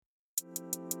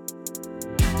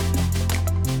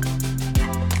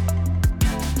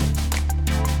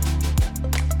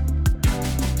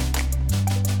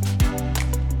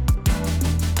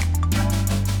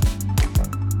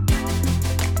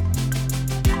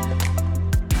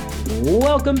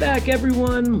Welcome back,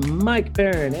 everyone. Mike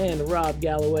Perrin and Rob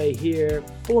Galloway here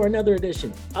for another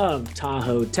edition of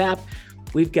Tahoe Tap.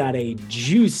 We've got a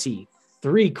juicy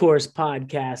three-course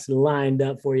podcast lined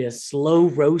up for you. Slow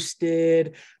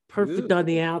roasted, perfect on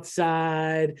the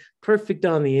outside, perfect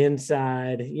on the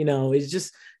inside. You know, it's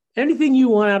just anything you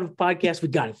want out of a podcast, we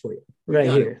got it for you right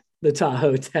here. The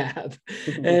Tahoe Tap.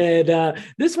 And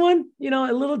this one, you know,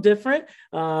 a little different.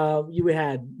 You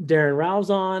had Darren Rouse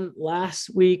on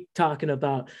last week talking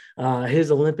about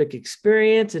his Olympic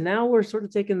experience. And now we're sort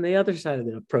of taking the other side of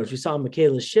the approach. We saw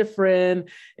Michaela Schifrin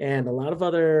and a lot of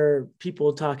other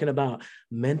people talking about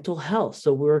mental health.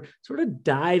 So we're sort of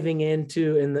diving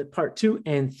into, in the part 2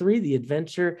 and 3, the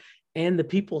adventure and the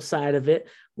people side of it.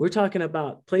 We're talking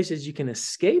about places you can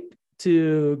escape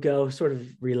to go sort of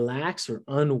relax or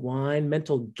unwind,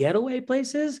 mental getaway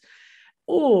places.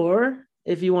 Or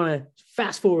if you want to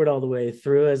fast forward all the way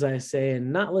through, as I say,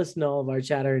 and not listen to all of our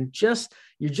chatter, and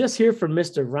you're just here for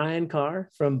Mr. Ryan Carr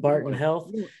from Barton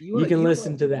Health, you can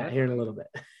listen to that here in a little bit.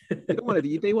 They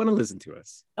want to listen to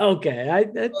us. Okay.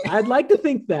 I'd like to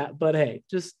think that, but hey,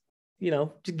 just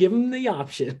give them the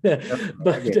option.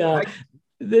 But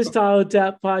this Tahoe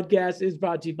Tap podcast is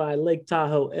brought to you by Lake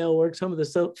Tahoe Ale Works, home of the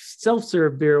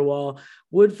self-serve beer wall,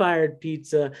 wood-fired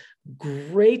pizza,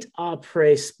 great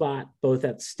après spot, both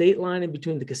at State Line in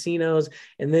between the casinos,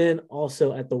 and then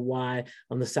also at the Y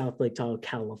on the South Lake Tahoe,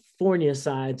 California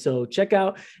side. So check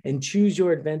out and choose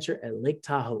your adventure at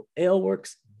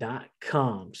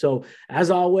LakeTahoeAleWorks.com. So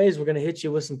as always, we're going to hit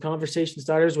you with some conversation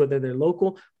starters, whether they're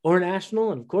local or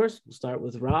national. And of course, we'll start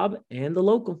with Rob and the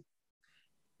local.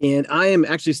 And I am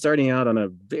actually starting out on a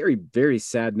very, very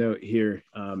sad note here.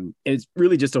 And it's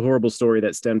really just a horrible story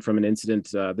that stemmed from an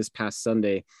incident this past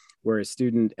Sunday where a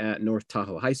student at North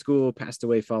Tahoe High School passed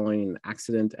away following an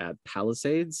accident at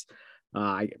Palisades.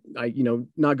 I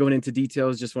not going into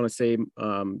details, just want to say,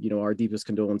 our deepest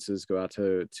condolences go out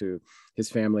to his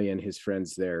family and his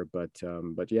friends there. But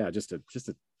yeah, just a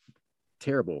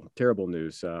terrible, terrible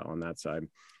news on that side.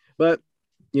 But,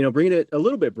 bringing it a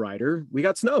little bit brighter, we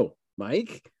got snow.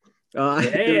 Mike,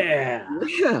 yeah.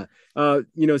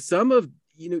 Some of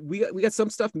we got some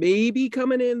stuff maybe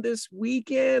coming in this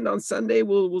weekend on Sunday.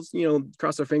 We'll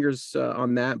cross our fingers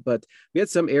on that. But we had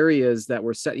some areas that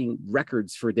were setting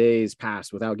records for days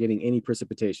past without getting any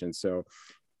precipitation. So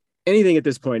anything at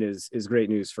this point is great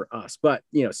news for us. But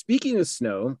speaking of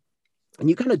snow, and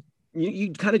you kind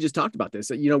of just talked about this.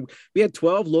 We had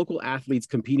 12 local athletes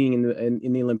competing in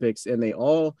the Olympics, and they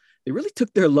really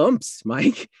took their lumps,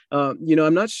 Mike.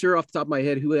 I'm not sure off the top of my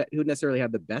head who necessarily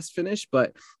had the best finish,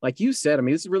 but like you said, I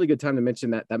mean, this is a really good time to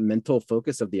mention that mental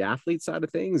focus of the athlete side of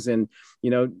things. And,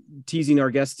 teasing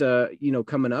our guest,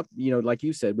 coming up, like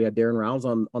you said, we had Darren Rouse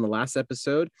on the last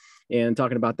episode and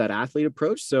talking about that athlete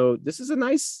approach. So this is a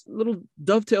nice little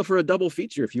dovetail for a double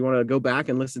feature if you want to go back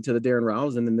and listen to the Darren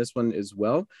Rouse and then this one as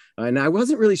well. And I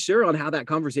wasn't really sure on how that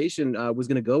conversation was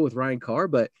going to go with Ryan Carr,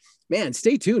 but man,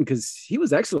 stay tuned because he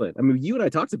was excellent. I mean, you and I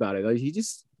talked about it.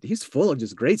 He's full of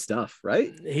just great stuff,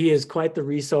 right? He is quite the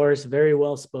resource, very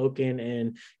well spoken,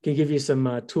 and can give you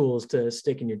some tools to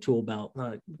stick in your tool belt,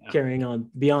 carrying on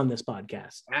beyond this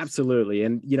podcast. Absolutely.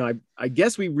 And, I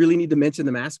guess we really need to mention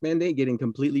the mask mandate getting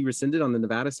completely rescinded on the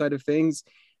Nevada side of things.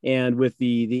 And with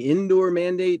the indoor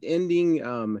mandate ending,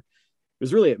 it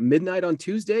was really at midnight on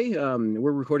Tuesday.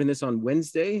 We're recording this on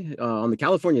Wednesday on the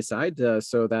California side.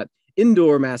 So that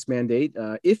indoor mask mandate,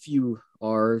 if you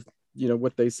are,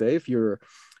 what they say, if you're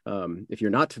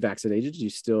not vaccinated, you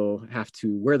still have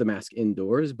to wear the mask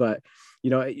indoors. But,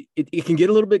 it can get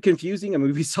a little bit confusing. I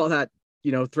mean, we saw that,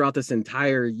 throughout this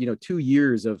entire, 2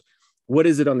 years of what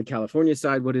is it on the California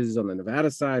side? What is it on the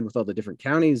Nevada side with all the different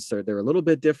counties? So they're a little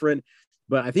bit different.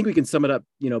 But I think we can sum it up,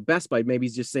 best by maybe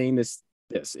just saying this.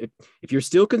 If you're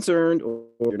still concerned or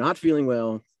you're not feeling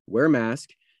well, wear a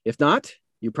mask. If not,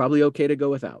 you're probably okay to go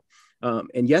without.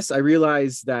 And yes, I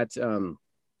realize that,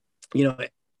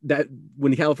 that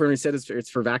when the California said it's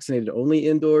for vaccinated only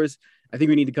indoors, I think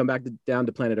we need to come back down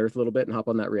to planet Earth a little bit and hop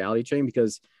on that reality train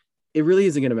because it really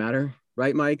isn't going to matter.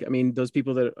 Right, Mike? I mean, those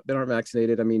people that aren't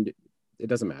vaccinated, I mean, it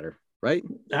doesn't matter. Right.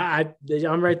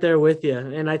 I'm right there with you.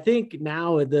 And I think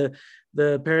now the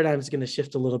paradigm is going to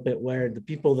shift a little bit where the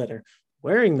people that are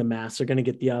wearing the masks are going to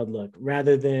get the odd look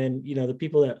rather than, the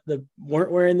people that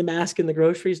weren't wearing the mask in the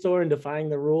grocery store and defying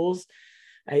the rules.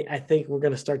 I think we're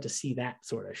going to start to see that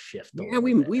sort of shift. Yeah,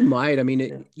 we might. I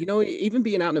mean, even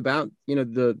being out and about,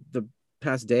 the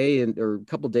past day or a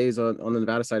couple of days on the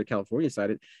Nevada side of California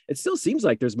side, it still seems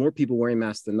like there's more people wearing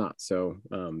masks than not. So,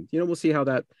 we'll see how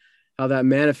that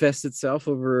manifests itself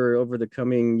over the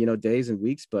coming, days and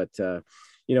weeks. But,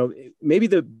 maybe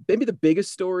the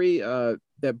biggest story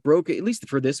that broke, at least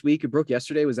for this week, it broke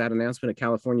yesterday, was that announcement of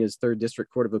California's Third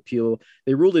District Court of Appeal.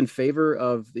 They ruled in favor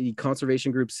of the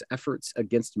conservation group's efforts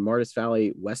against Martis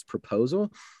Valley West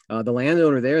proposal. The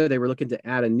landowner there, they were looking to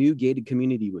add a new gated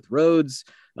community with roads,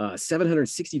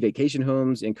 760 vacation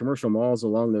homes, and commercial malls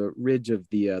along the ridge of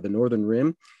the northern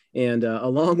rim. And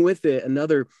along with it,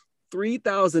 another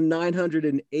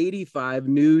 3,985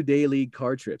 new daily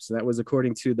car trips. And that was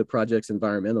according to the project's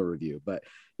environmental review. But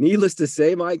needless to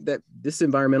say, Mike, that this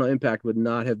environmental impact would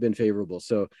not have been favorable.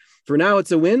 So for now,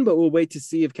 it's a win, but we'll wait to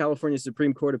see if California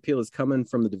Supreme Court appeal is coming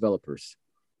from the developers.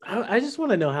 I just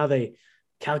want to know how they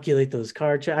calculate those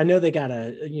car trips. I know they got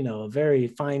a very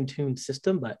fine-tuned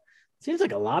system, but it seems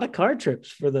like a lot of car trips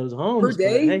for those homes per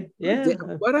day. Hey, yeah.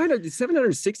 What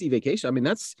 760 vacation? I mean,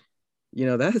 that's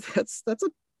a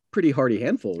pretty hardy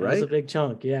handful, right? That's a big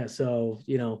chunk. Yeah. So,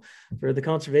 for the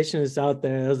conservationists out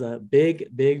there, that was a big,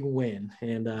 big win,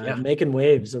 and making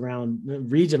waves around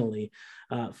regionally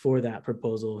for that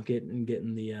proposal, getting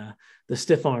the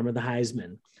stiff arm of the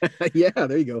Heisman. Yeah,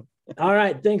 there you go. All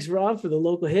right. Thanks, Rob, for the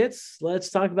local hits. Let's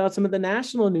talk about some of the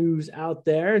national news out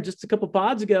there. Just a couple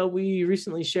pods ago, we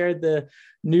recently shared the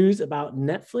news about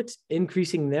Netflix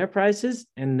increasing their prices,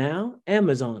 and now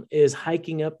Amazon is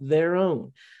hiking up their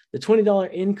own. The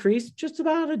 $20 increase, just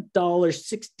about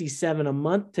 $1.67 a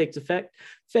month, takes effect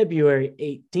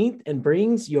February 18th and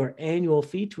brings your annual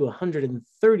fee to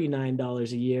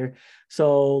 $139 a year.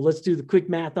 So let's do the quick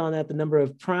math on that. The number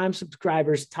of Prime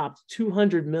subscribers topped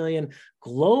 200 million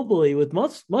globally, with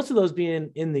most of those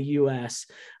being in the US,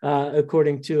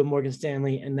 according to a Morgan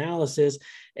Stanley analysis.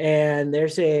 And they're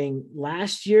saying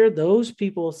last year, those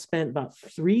people spent about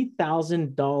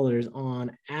 $3,000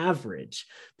 on average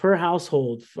per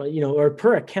household, or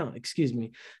per account, excuse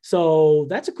me. So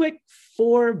that's a quick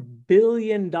 $4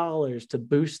 billion to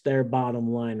boost their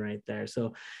bottom line right there.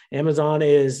 So Amazon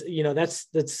is,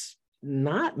 that's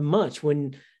not much.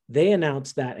 When they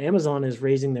announced that Amazon is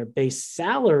raising their base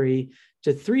salary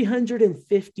to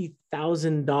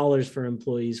 $350,000 for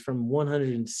employees from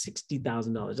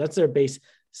 $160,000. That's their base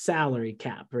salary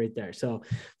cap right there. So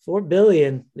 $4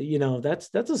 billion, that's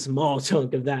a small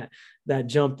chunk of that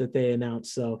jump that they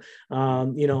announced. So,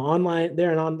 online,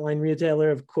 they're an online retailer,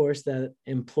 of course, that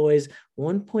employs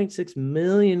 1.6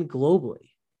 million globally.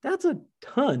 That's a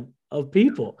ton of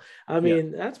people. I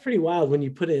mean, that's pretty wild when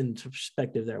you put it into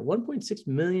perspective there. 1.6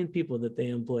 million people that they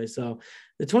employ. So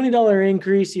the $20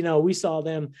 increase, we saw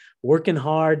them working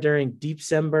hard during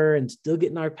December and still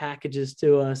getting our packages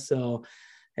to us. So,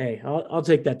 hey, I'll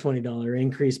take that $20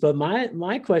 increase. But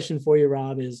my question for you,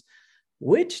 Rob, is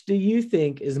which do you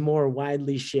think is more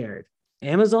widely shared?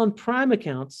 Amazon Prime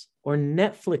accounts or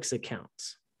Netflix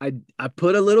accounts? I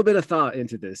put a little bit of thought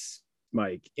into this,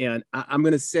 Mike, and I'm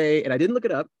going to say, and I didn't look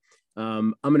it up.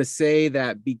 I'm going to say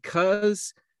that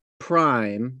because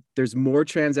Prime, there's more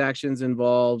transactions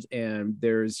involved and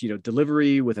there's,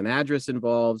 delivery with an address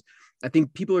involved. I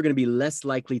think people are going to be less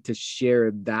likely to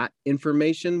share that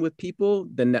information with people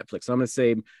than Netflix. So I'm going to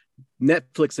say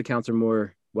Netflix accounts are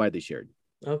more widely shared.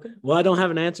 Okay. Well, I don't have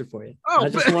an answer for you. Oh, I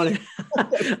just want to,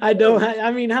 I don't,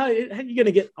 I mean, how are you going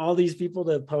to get all these people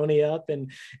to pony up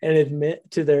and admit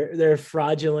to their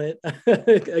fraudulent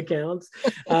accounts?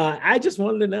 I just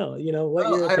wanted to know, what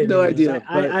your opinion I have no idea.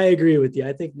 I agree with you.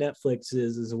 I think Netflix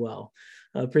is as well.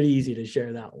 Pretty easy to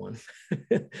share that one.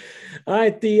 All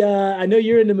right. I know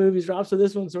you're into movies, Rob, so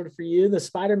this one's sort of for you. The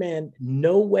Spider-Man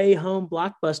No Way Home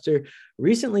blockbuster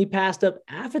recently passed up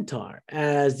Avatar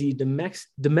as the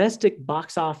domestic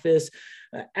box office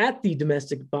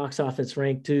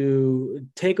rank to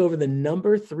take over the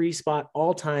number 3 spot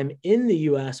all time in the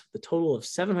US with a total of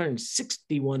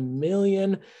 761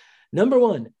 million. Number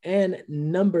 1 and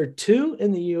number 2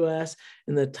 in the U.S.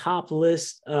 in the top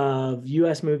list of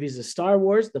U.S. movies is Star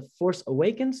Wars: The Force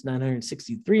Awakens,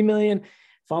 963 million,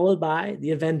 followed by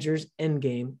The Avengers: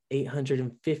 Endgame,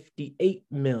 858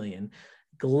 million.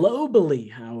 Globally,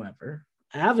 however,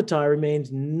 Avatar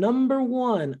remains number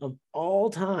 1 of all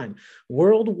time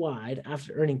worldwide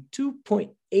after earning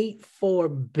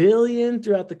 $2.84 billion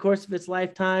throughout the course of its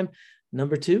lifetime.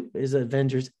 Number 2 is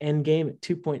Avengers: Endgame at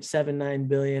 $2.79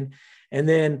 billion. And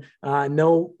then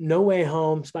No Way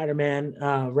Home, Spider-Man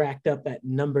racked up at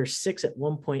number 6 at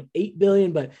 $1.8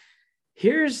 billion. But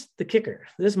here's the kicker.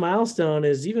 This milestone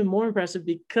is even more impressive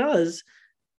because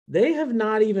they have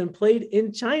not even played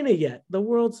in China yet, the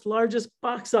world's largest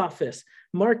box office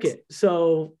market.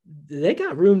 So they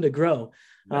got room to grow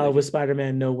with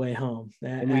Spider-Man No Way Home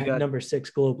at number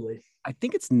 6 globally. I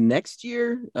think it's next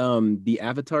year. The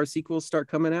Avatar sequels start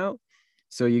coming out.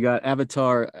 So you got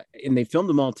Avatar, and they filmed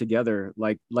them all together,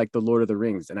 like the Lord of the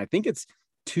Rings. And I think it's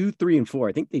 2, 3, and 4.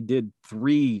 I think they did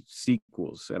 3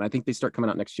 sequels, and I think they start coming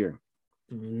out next year.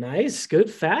 Nice, good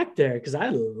fact there, because I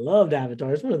loved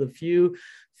Avatar. It's one of the few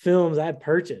films I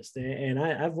purchased, and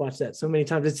I've watched that so many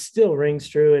times. It still rings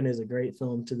true and is a great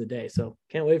film to the day. So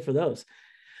can't wait for those.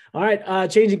 All right,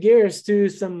 changing gears to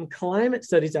some climate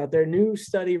studies out there. New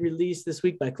study released this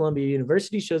week by Columbia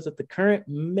University shows that the current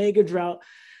mega drought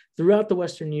throughout the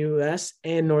western U.S.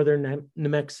 and northern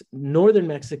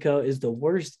Mexico is the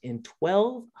worst in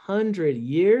 1,200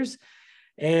 years.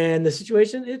 And the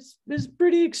situation is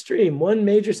pretty extreme. One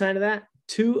major sign of that,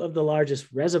 2 of the largest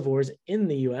reservoirs in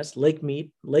the U.S., Lake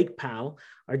Mead, Lake Powell,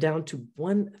 are down to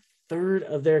 1/3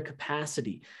 of their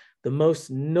capacity. The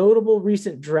most notable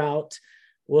recent drought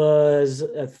was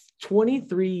a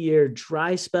 23-year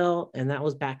dry spell, and that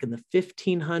was back in the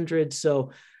 1500s.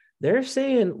 So they're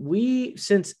saying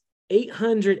since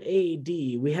 800 AD,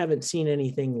 we haven't seen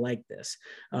anything like this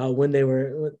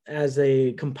as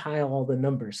they compile all the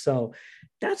numbers. So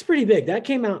that's pretty big. That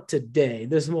came out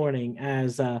this morning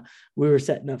as we were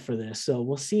setting up for this. So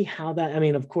we'll see how that,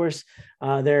 of course,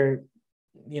 they're,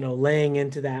 laying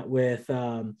into that with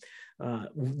when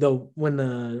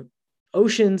the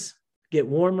oceans get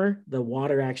warmer, the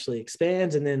water actually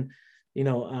expands, and then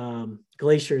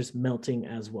glaciers melting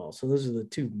as well. So those are the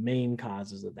 2 main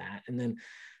causes of that. And then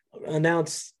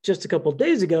announced just a couple of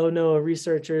days ago, NOAA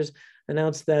researchers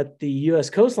announced that the U.S.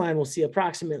 coastline will see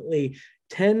approximately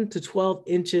 10 to 12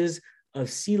 inches of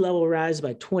sea level rise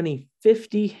by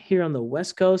 2050 here on the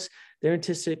West Coast. They're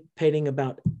anticipating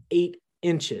about 8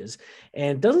 inches.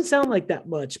 And it doesn't sound like that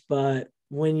much, but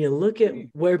when you look at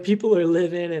where people are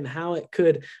living and how it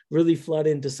could really flood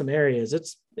into some areas,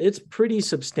 it's pretty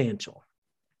substantial.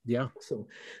 Yeah. So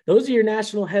those are your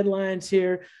national headlines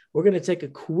here. We're going to take a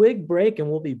quick break,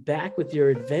 and we'll be back with your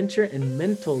adventure and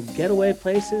mental getaway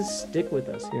places. Stick with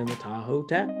us here on the Tahoe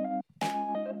Tap.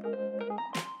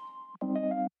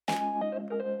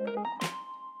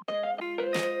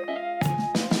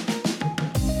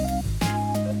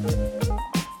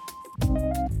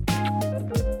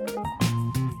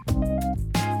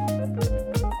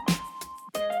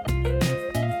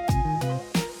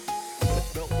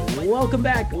 Welcome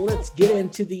back. Let's get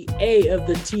into the A of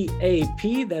the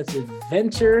TAP. That's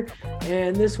adventure.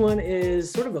 And this one is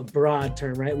sort of a broad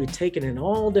term, right? We take it in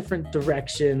all different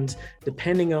directions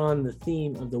depending on the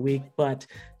theme of the week. But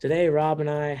today, Rob and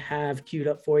I have queued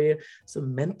up for you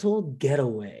some mental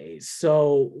getaways.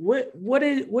 So what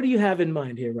do you have in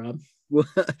mind here, Rob? Well,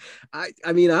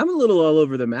 I mean, I'm a little all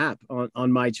over the map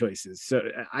on my choices. So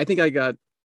I think I got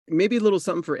maybe a little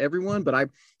something for everyone, but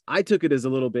I took it as a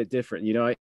little bit different,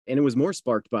 and it was more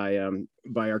sparked by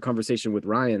our conversation with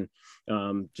Ryan,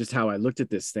 just how I looked at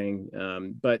this thing.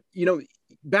 But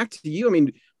back to you. I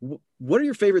mean, what are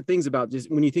your favorite things about just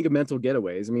when you think of mental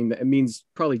getaways? I mean, it means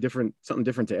probably something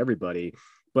different to everybody.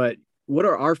 But what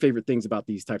are our favorite things about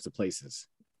these types of places?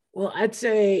 Well, I'd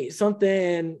say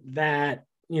something that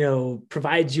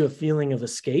provides you a feeling of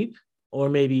escape, or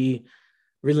maybe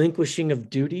relinquishing of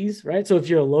duties, right? So if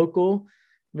you're a local,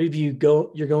 maybe you're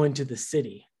going to the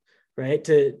city, right?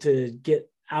 To get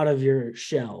out of your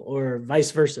shell, or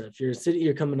vice versa. If you're a city,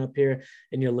 you're coming up here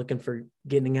and you're looking for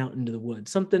getting out into the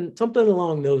woods, something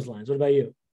along those lines. What about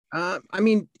you? I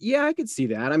mean, yeah, I could see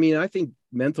that. I mean, I think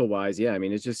mental wise, yeah. I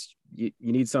mean, it's just, you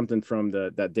need something from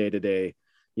that day-to-day,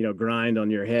 grind on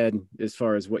your head as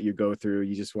far as what you go through.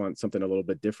 You just want something a little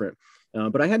bit different.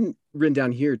 But I hadn't written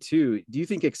down here too. Do you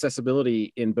think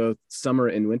accessibility in both summer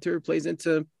and winter plays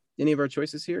into any of our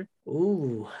choices here?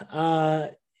 Ooh,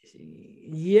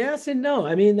 yes and no.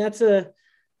 I mean, that's a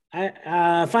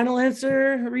final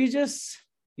answer, Regis.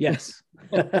 Yes.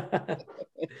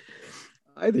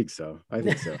 I think so.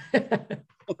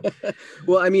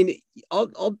 Well, I mean,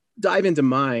 I'll dive into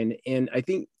mine, and I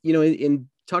think in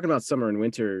talking about summer and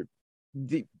winter,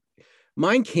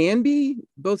 mine can be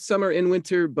both summer and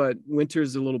winter, but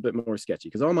winter's a little bit more sketchy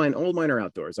because all mine are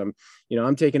outdoors. I'm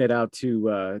taking it out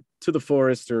to the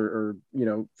forest, or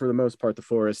for the most part the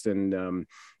forest, and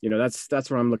that's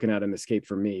where I'm looking at an escape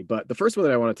for me. But the first one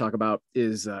that I want to talk about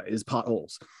is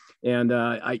potholes. And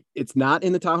it's not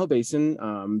in the Tahoe Basin,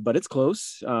 but it's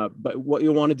close. But what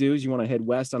you'll want to do is you want to head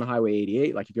west on Highway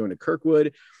 88, like if you're going to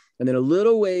Kirkwood, and then a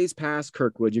little ways past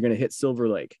Kirkwood, you're going to hit Silver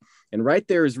Lake. And right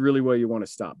there is really where you want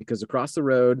to stop, because across the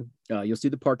road, you'll see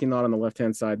the parking lot on the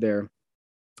left-hand side there,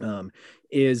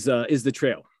 is the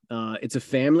trail. It's a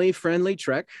family-friendly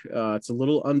trek. It's a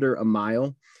little under a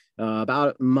mile.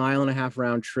 About a 1.5 mile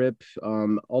round trip.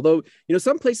 Although,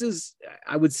 some places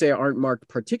I would say aren't marked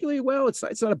particularly well.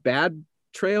 It's not a bad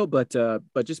trail, but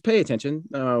just pay attention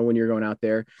when you're going out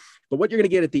there. But what you're going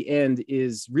to get at the end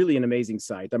is really an amazing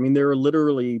sight. I mean, there are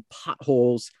literally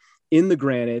potholes in the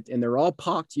granite, and they're all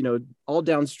pocked, all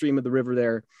downstream of the river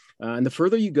there. And the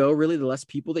further you go, really, the less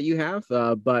people that you have.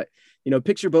 But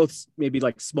picture both maybe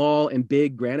like small and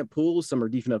big granite pools. Some are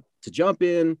deep enough to jump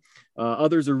in.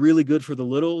 Others are really good for the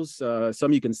littles.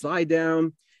 Some you can slide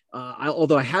down.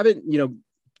 Although I haven't,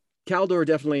 Caldor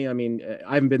definitely, I mean,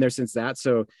 I haven't been there since that.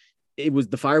 So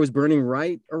the fire was burning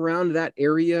right around that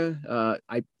area.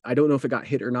 I don't know if it got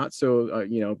hit or not. So,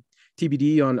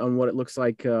 TBD on what it looks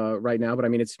like right now. But I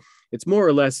mean, it's more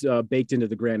or less baked into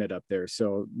the granite up there.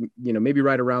 So, maybe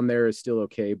right around there is still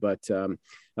okay. But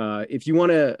if you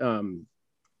want to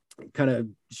kind of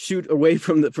shoot away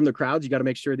from the crowds, you got to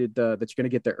make sure that you're going to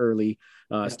get there early,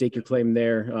 stake your claim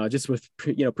there, just with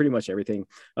pretty much everything.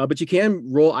 But you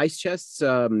can roll ice chests,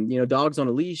 dogs on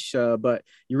a leash, but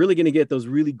you're really going to get those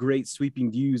really great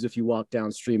sweeping views if you walk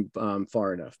downstream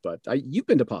far enough. But you've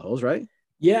been to potholes, right?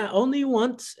 Yeah, only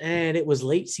once, and it was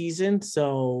late season,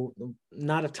 so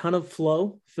not a ton of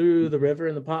flow through the river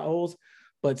and the potholes,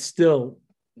 but still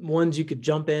ones you could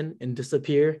jump in and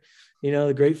disappear.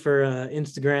 Great for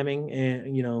Instagramming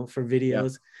and for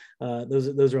videos. Yeah.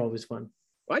 Those are always fun.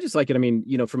 Well, I just like it. I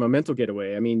mean, from a mental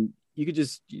getaway. I mean, you could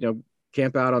just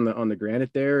camp out on the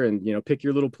granite there and pick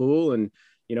your little pool and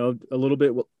a little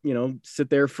bit sit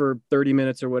there for 30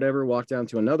 minutes or whatever, walk down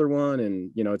to another one,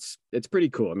 and it's pretty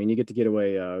cool. I mean, you get to get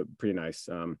away pretty nice.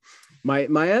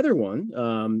 My other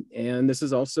one, and this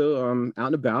is also out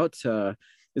and about,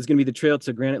 is going to be the trail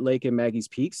to Granite Lake and Maggie's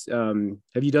Peaks.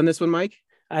 Have you done this one, Mike?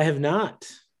 I have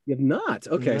not. You have not?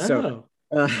 Okay. No.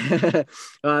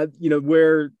 So,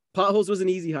 where potholes was an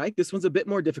easy hike, this one's a bit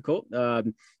more difficult.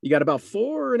 You got about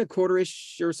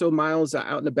 4.25-ish or so miles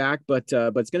out in the back, but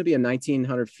it's going to be a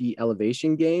 1,900 feet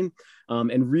elevation gain.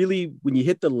 And really, when you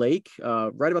hit the lake,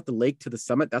 right about the lake to the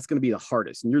summit, that's going to be the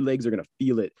hardest, and your legs are going to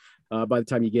feel it by the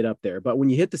time you get up there. But when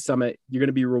you hit the summit, you're going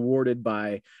to be rewarded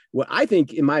by what I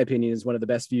think, in my opinion, is one of the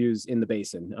best views in the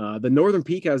basin. The northern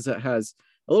peak has a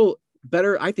little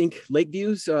better, I think, lake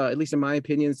views, at least in my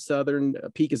opinion. Southern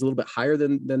peak is a little bit higher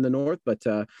than the north, but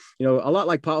a lot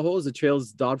like potholes, the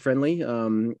trail's dog friendly,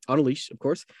 on a leash, of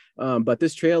course. But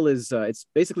this trail is it's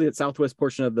basically the southwest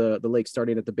portion of the lake,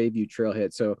 starting at the Bayview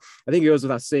trailhead. So I think it goes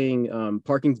without saying,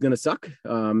 parking's gonna suck.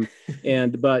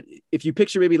 But if you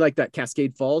picture maybe like that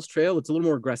Cascade Falls trail, it's a little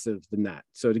more aggressive than that.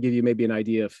 So to give you maybe an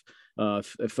idea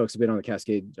if folks have been on the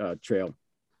Cascade Trail.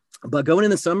 But going in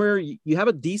the summer, you have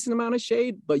a decent amount of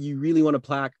shade, but you really want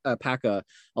to pack a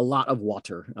lot of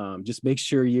water. Just make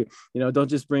sure you don't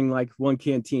just bring like one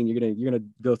canteen. You're gonna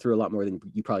go through a lot more than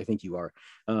you probably think you are.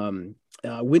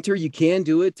 Winter, you can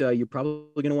do it. You're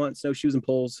probably gonna want snowshoes and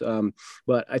poles.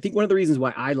 But I think one of the reasons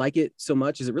why I like it so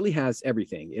much is it really has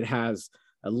everything. It has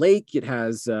a lake, it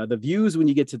has the views when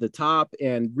you get to the top,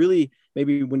 and really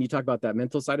maybe when you talk about that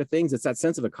mental side of things, it's that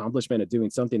sense of accomplishment of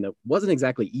doing something that wasn't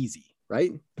exactly easy,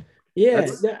 right? Yeah,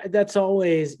 that's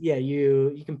always,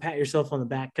 you can pat yourself on the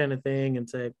back kind of thing and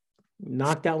say,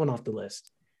 knock that one off the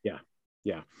list.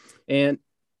 Yeah. And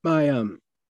my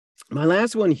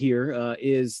last one here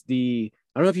is I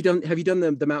don't know if have you done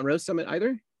the Mountain Rose Summit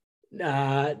either?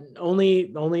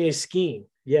 Only a skiing.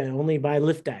 Yeah, only by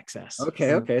lift access.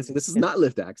 Okay. So this is not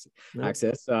lift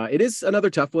access. It is another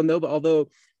tough one though, but although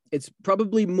it's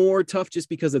probably more tough just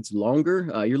because it's longer.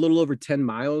 You're a little over 10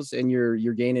 miles and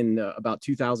you're gaining about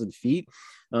 2,000 feet.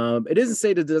 It isn't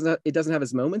say that it doesn't have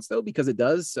its moments though, because it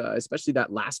does, especially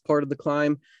that last part of the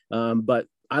climb. But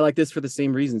I like this for the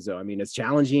same reasons though. I mean, it's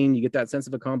challenging. You get that sense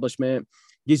of accomplishment,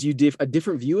 gives you a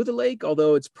different view of the lake,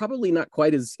 although it's probably not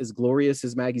quite as glorious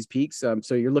as Maggie's Peaks.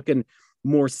 So you're looking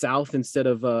more south instead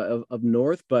of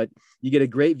north, but you get a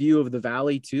great view of the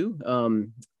valley too.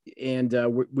 And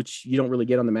which you don't really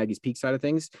get on the Maggie's Peak side of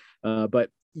things. But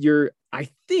I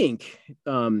think,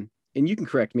 and you can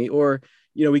correct me, or,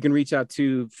 we can reach out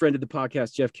to friend of the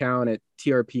podcast, Jeff Cowan at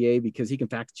TRPA, because he can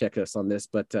fact check us on this.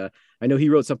 But I know he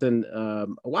wrote something a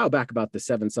while back about the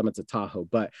 7 summits of Tahoe,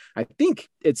 but I think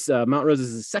it's Mount Rose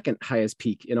is the second highest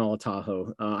peak in all of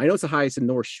Tahoe. I know it's the highest in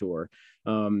North Shore,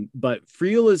 but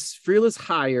Friel is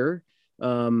higher.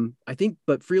 I think,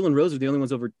 but Friel and Rose are the only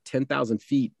ones over 10,000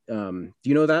 feet. Do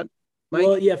you know that, Mike?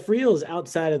 Well, yeah, Friel is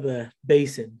outside of the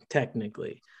basin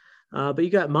technically, but you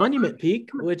got Monument Peak,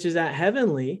 which is at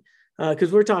Heavenly,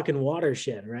 because we're talking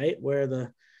watershed, right? Where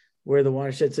the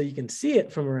watershed, so you can see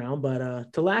it from around.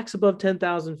 But Talax above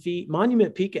 10,000 feet,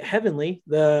 Monument Peak at Heavenly,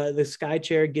 the Sky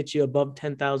Chair gets you above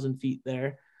 10,000 feet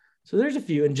there. So there's a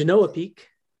few, and Genoa Peak.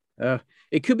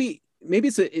 It could be. Maybe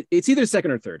it's either second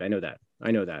or third. I know that.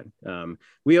 I know that.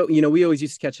 We always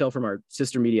used to catch hell from our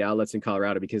sister media outlets in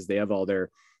Colorado because they have all their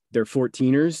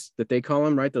 14ers that they call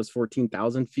them, right? Those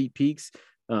 14,000 feet peaks.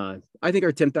 I think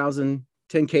our 10,000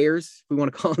 10Kers, we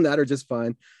want to call them that, are just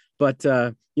fine. But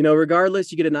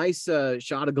regardless, you get a nice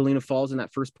shot of Galena Falls in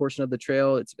that first portion of the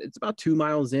trail. It's about 2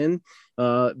 miles in,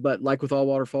 but like with all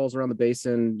waterfalls around the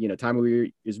basin, time of year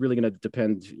is really going to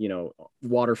depend,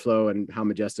 water flow and how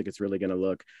majestic it's really going to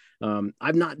look.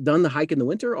 I've not done the hike in the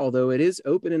winter, although it is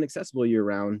open and accessible year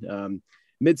round.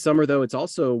 Midsummer, though, it's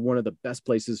also one of the best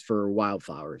places for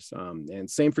wildflowers. And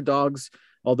same for dogs,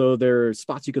 although there are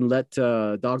spots you can let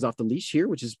dogs off the leash here,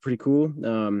 which is pretty cool.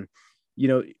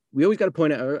 We always got to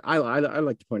point out, I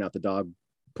like to point out the dog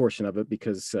portion of it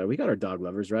because we got our dog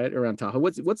lovers right around Tahoe.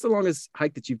 What's the longest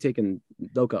hike that you've taken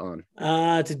Loka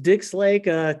on? To Dix Lake,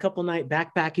 a couple night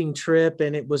backpacking trip,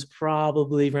 and it was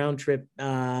probably round trip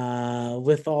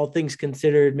with all things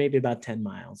considered, maybe about 10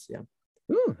 miles. Yeah.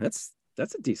 Ooh, that's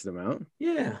a decent amount.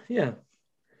 Yeah.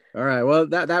 All right. Well,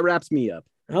 that wraps me up.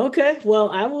 Okay. Well,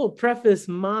 I will preface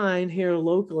mine here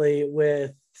locally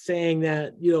with saying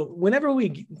that, whenever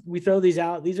we throw these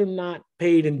out, these are not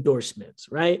paid endorsements,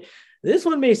 right? This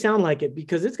one may sound like it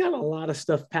because it's got a lot of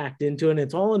stuff packed into it and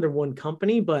it's all under one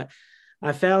company, but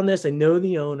I found this, I know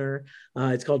the owner,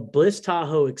 it's called Bliss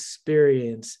Tahoe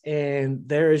Experience. And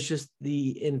there is just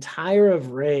the entire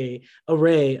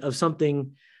array of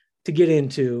something to get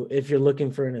into if you're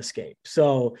looking for an escape.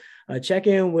 So check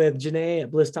in with Janae at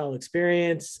Bliss Tahoe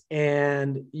Experience,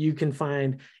 and you can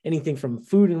find anything from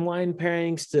food and wine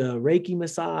pairings to Reiki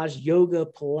massage, yoga,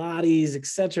 Pilates,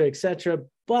 etc.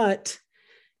 But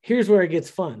here's where it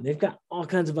gets fun. They've got all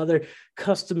kinds of other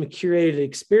custom curated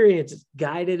experiences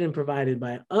guided and provided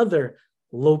by other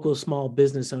local small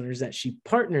business owners that she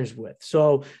partners with.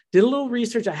 So did a little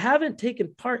research. I haven't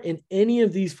taken part in any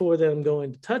of these 4 that I'm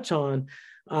going to touch on,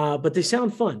 but they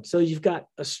sound fun. So you've got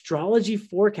astrology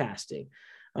forecasting.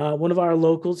 One of our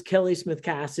locals, Kelly Smith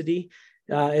Cassidy,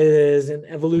 is an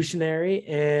evolutionary,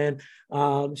 and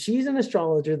she's an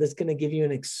astrologer that's going to give you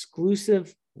an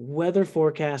exclusive weather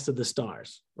forecast of the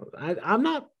stars. I'm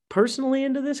not personally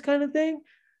into this kind of thing.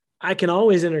 I can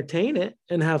always entertain it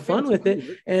and have fun with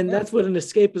it. And that's what an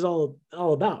escape is all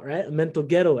about, right? A mental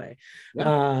getaway.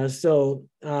 Yeah. So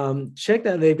check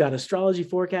that. They've got astrology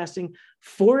forecasting,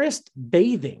 forest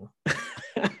bathing.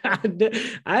 I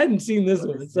hadn't seen this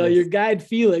one. So your guide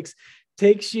Felix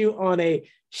takes you on a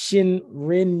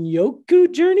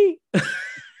Shinrin-yoku journey.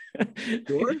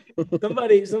 Sure.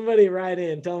 somebody write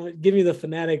in, tell me, give me the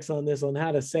phonetics on this, on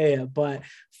how to say it. But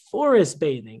forest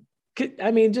bathing,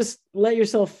 just let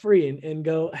yourself free and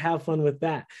go have fun with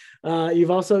that.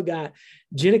 You've also got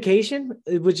ginication,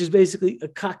 which is basically a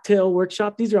cocktail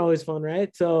workshop. These are always fun,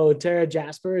 right? So Tara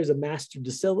Jasper is a master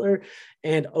distiller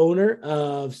and owner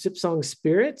of Sip Song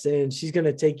Spirits, and she's going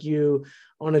to take you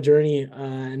on a journey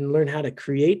and learn how to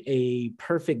create a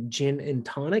perfect gin and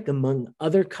tonic, among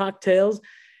other cocktails.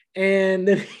 And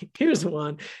then here's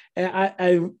one.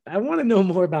 I want to know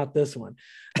more about this one.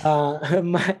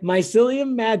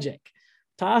 Mycelium Magic.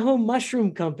 Tahoe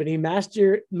Mushroom Company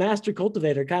master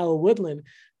cultivator Kyle Woodland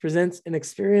presents an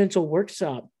experiential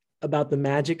workshop about the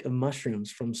magic of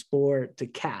mushrooms from spore to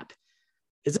cap.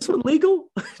 Is this one legal?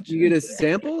 Did you get a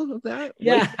sample of that?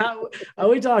 Yeah. Are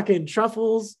we talking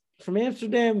truffles from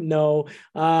Amsterdam? No.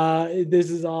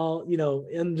 This is all,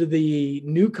 under the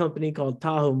new company called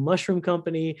Tahoe Mushroom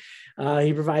Company.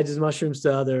 He provides his mushrooms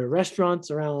to other restaurants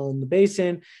around the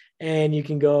basin, and you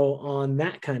can go on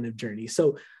that kind of journey.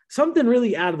 So something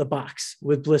really out of the box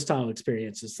with Bliss Tahoe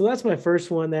Experiences. So that's my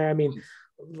first one there.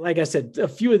 Like I said, a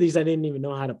few of these I didn't even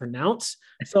know how to pronounce.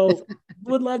 So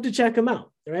would love to check them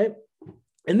out, right?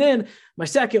 And then my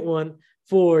second one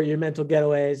for your mental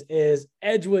getaways is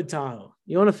Edgewood Tahoe.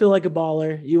 You want to feel like a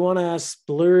baller. You want to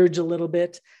splurge a little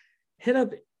bit. Hit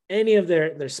up any of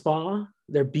their spa,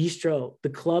 their bistro, the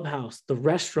clubhouse, the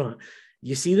restaurant.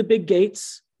 You see the big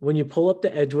gates when you pull up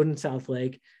to Edgewood and South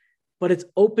Lake, but it's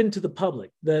open to the public.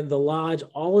 The lodge,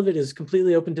 all of it is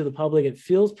completely open to the public. It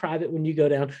feels private when you go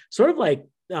down, sort of like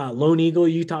Lone Eagle.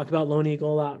 You talked about Lone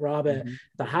Eagle a lot, Rob, at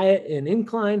the Hyatt and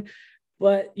Incline.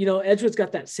 But, Edgewood's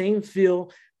got that same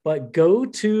feel, but go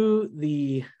to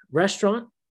the restaurant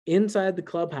inside the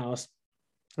clubhouse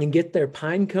and get their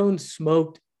pine cone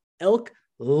smoked elk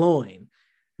loin.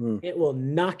 It will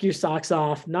knock your socks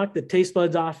off, knock the taste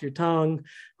buds off your tongue,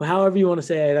 however you want to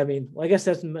say it. I guess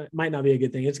that might not be a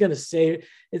good thing. It's going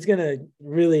to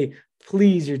really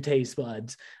please your taste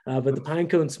buds. But the pine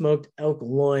cone smoked elk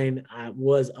loin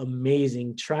was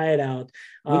amazing. Try it out.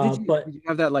 Did you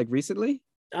have that like recently?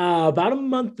 About a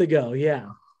month ago. Yeah.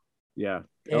 Yeah.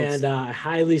 And I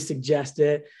highly suggest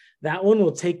it. that one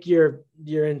will take your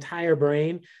entire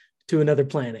brain to another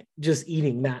planet, just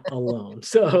eating that alone.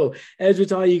 So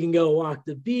Edgewater, you can go walk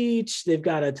the beach. They've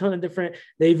got a ton of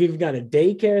they've even got a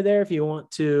daycare there if you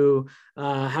want to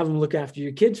have them look after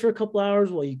your kids for a couple hours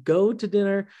while you go to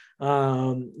dinner.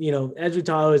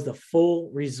 Edgewater is the full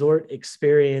resort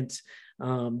experience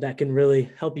that can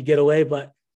really help you get away,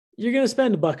 but you're going to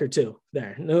spend $1 or $2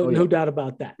 there. No doubt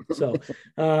about that. So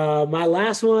my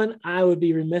last one, I would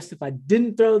be remiss if I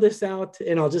didn't throw this out,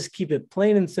 and I'll just keep it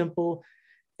plain and simple.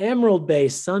 Emerald Bay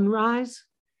sunrise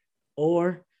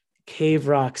or Cave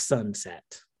Rock sunset.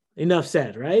 Enough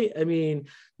said, right? I mean,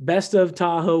 best of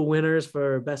Tahoe winners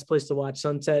for best place to watch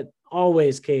sunset,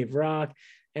 always Cave Rock.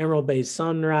 Emerald Bay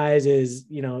sunrise is,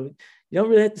 you don't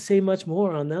really have to say much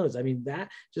more on those. I mean,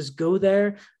 just go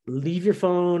there, leave your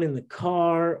phone in the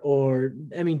car, or,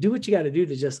 do what you got to do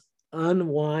to just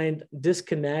unwind,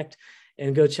 disconnect,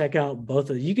 and go check out both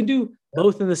of them. You can do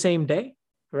both in the same day,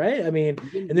 right? And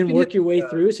then work your way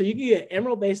through. So you can get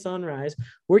Emerald Bay sunrise,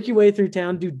 work your way through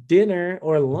town, do dinner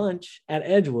or lunch at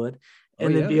Edgewood,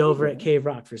 and then be over at Cave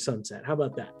Rock for sunset. How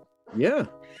about that? Yeah,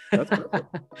 that's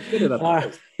perfect. All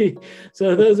right.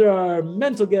 So those are our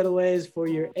mental getaways for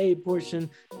your A portion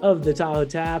of the Tahoe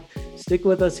Tap. Stick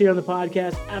with us here on the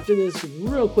podcast. After this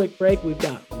real quick break, we've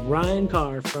got Ryan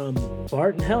Carr from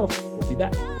Barton Health. We'll be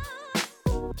back.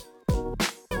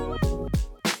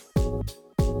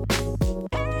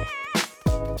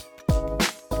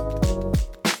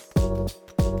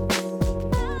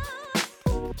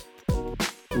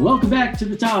 Welcome back to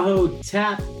the Tahoe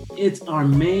Tap. It's our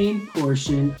main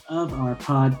portion of our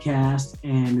podcast,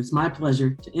 and it's my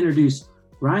pleasure to introduce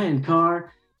Ryan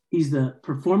Carr. He's the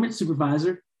performance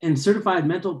supervisor and certified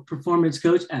mental performance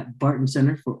coach at Barton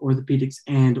Center for Orthopedics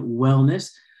and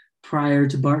Wellness. Prior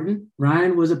to Barton,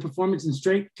 Ryan was a performance and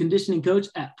strength conditioning coach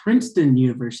at Princeton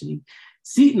University,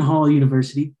 Seton Hall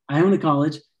University, Iona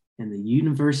College, and the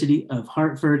University of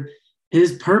Hartford.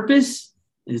 His purpose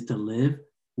is to live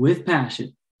with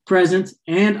passion, presence,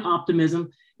 and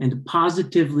optimism, and to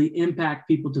positively impact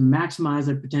people to maximize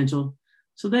their potential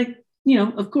so they,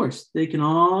 of course, they can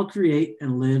all create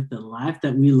and live the life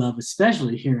that we love,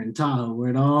 especially here in Tahoe, where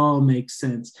it all makes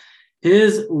sense.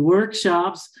 His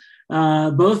workshops,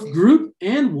 both group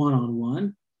and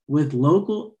one-on-one with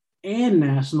local and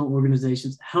national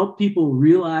organizations, help people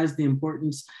realize the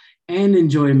importance and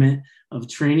enjoyment of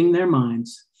training their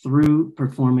minds through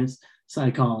performance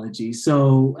psychology.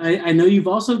 So I know you've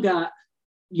also got,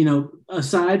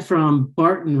 aside from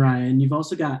Barton Ryan, you've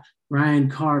also got Ryan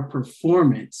Carr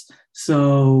Performance.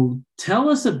 So tell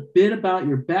us a bit about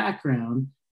your background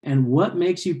and what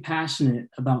makes you passionate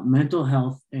about mental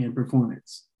health and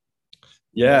performance.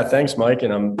 Yeah, thanks, Mike.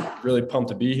 And I'm really pumped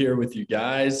to be here with you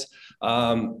guys.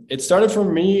 It started for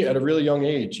me at a really young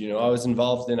age. I was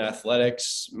involved in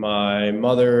athletics. My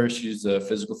mother, she's a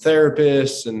physical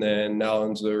therapist, and then now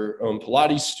owns her own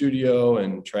Pilates studio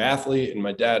and triathlete. And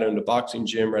my dad owned a boxing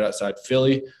gym right outside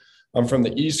Philly. I'm from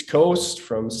the East Coast,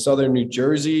 from Southern New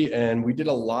Jersey, and we did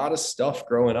a lot of stuff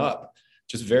growing up,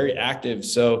 just very active.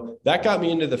 So that got me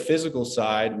into the physical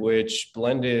side, which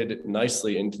blended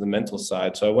nicely into the mental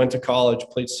side. So I went to college,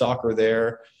 played soccer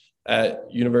there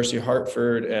at University of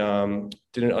Hartford,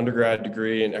 did an undergrad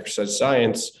degree in exercise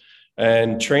science,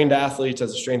 and trained athletes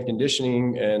as a strength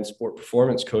conditioning and sport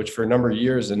performance coach for a number of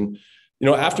years. And,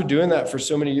 after doing that for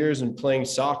so many years and playing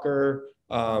soccer,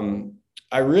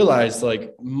 I realized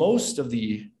most of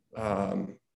the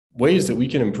ways that we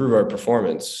can improve our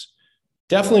performance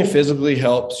definitely physically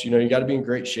helps. You got to be in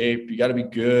great shape. You got to be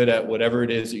good at whatever it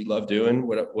is that you love doing,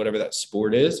 whatever that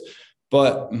sport is.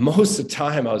 But most of the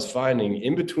time I was finding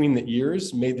in between the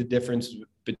ears made the difference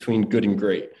between good and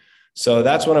great. So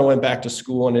that's when I went back to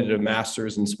school and did a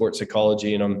master's in sports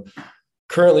psychology. And I'm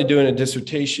currently doing a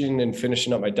dissertation and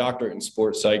finishing up my doctorate in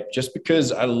sports psych, just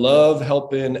because I love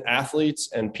helping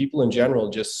athletes and people in general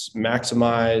just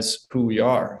maximize who we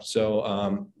are.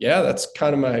 So that's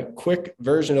kind of my quick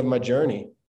version of my journey.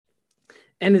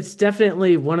 And it's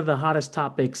definitely one of the hottest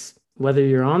topics, whether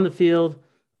you're on the field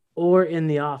or in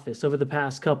the office over the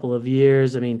past couple of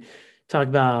years. Talk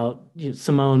about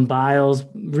Simone Biles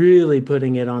really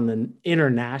putting it on the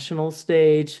international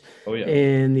stage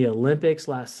in the Olympics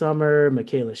last summer.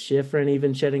 Michaela Schifrin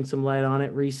even shedding some light on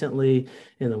it recently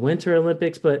in the Winter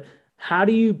Olympics. But how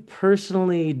do you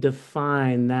personally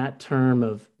define that term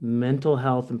of mental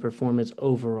health and performance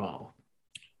overall?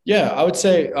 Yeah, I would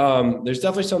say there's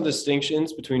definitely some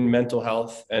distinctions between mental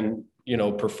health and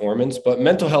performance, but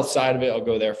mental health side of it, I'll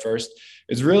go there first,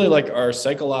 is really like our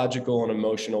psychological and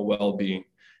emotional well-being.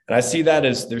 And I see that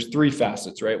as there's three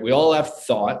facets, right? We all have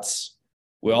thoughts,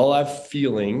 We all have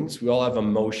feelings. We all have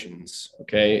emotions.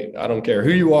 Okay. I don't care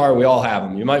who you are. We all have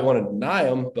them. You might want to deny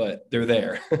them, but they're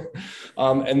there.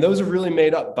 And those are really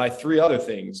made up by three other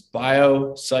things: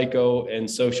 bio, psycho, and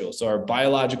social. So our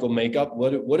biological makeup,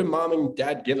 what did mom and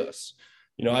dad give us?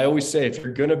 I always say, if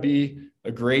you're going to be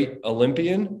a great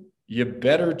Olympian, you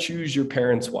better choose your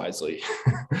parents wisely.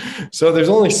 So there's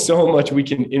only so much we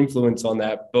can influence on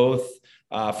that, both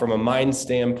from a mind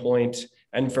standpoint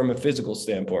and from a physical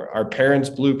standpoint. Our parents'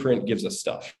 blueprint gives us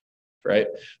stuff, right?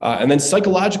 And then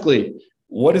psychologically,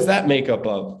 what does that make up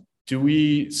of? Do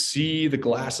we see the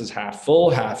glass as half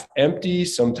full, half empty,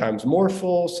 sometimes more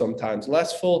full, sometimes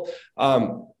less full?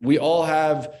 We all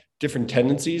have different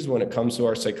tendencies when it comes to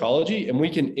our psychology, and we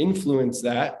can influence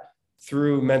that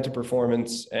through mental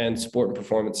performance and sport and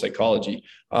performance psychology.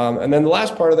 And then the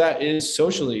last part of that is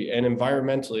socially and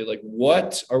environmentally. Like,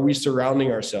 what are we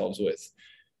surrounding ourselves with?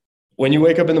 When you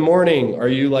wake up in the morning, are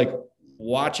you like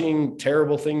watching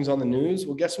terrible things on the news?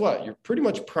 Well, guess what? You're pretty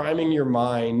much priming your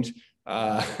mind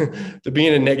to be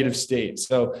in a negative state.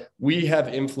 So we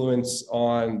have influence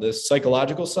on the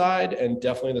psychological side and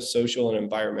definitely the social and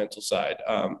environmental side.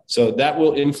 So that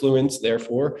will influence,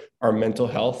 therefore, our mental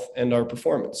health and our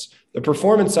performance. The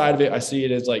performance side of it, I see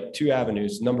it as like two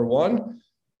avenues. Number one,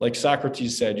 like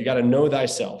Socrates said, you got to know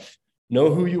thyself,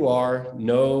 know who you are,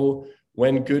 know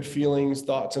when good feelings,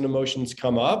 thoughts, and emotions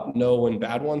come up, know when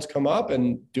bad ones come up,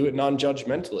 and do it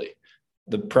non-judgmentally.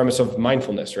 The premise of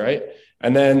mindfulness, right?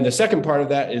 And then the second part of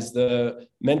that is the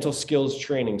mental skills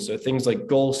training. So things like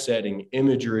goal setting,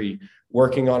 imagery,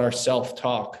 working on our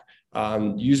self-talk,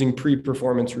 using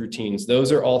pre-performance routines.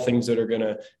 Those are all things that are going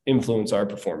to influence our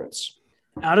performance.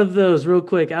 Out of those, real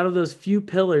quick, out of those few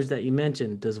pillars that you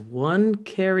mentioned, does one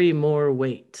carry more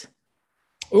weight?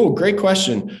 Oh, great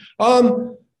question.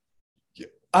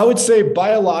 I would say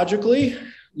biologically,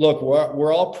 look,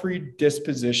 we're all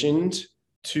predispositioned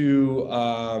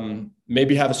to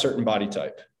maybe have a certain body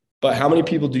type. But how many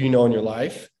people do you know in your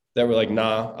life that were like,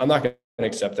 nah, I'm not going to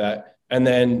accept that? And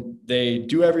then they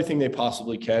do everything they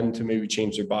possibly can to maybe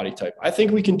change their body type. I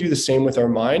think we can do the same with our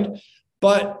mind,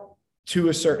 but to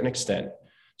a certain extent.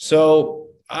 So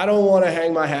I don't want to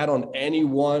hang my hat on any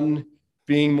one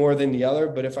being more than the other.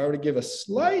 But if I were to give a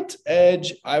slight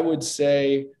edge, I would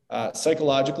say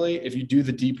psychologically, if you do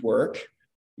the deep work,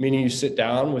 meaning you sit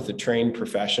down with a trained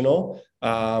professional,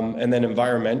 and then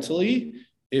environmentally,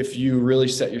 if you really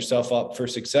set yourself up for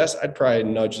success, I'd probably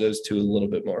nudge those two a little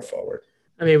bit more forward.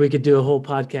 I mean, we could do a whole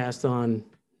podcast on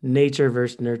nature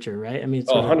versus nurture, right? I mean,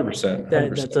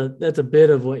 100%. That's a bit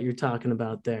of what you're talking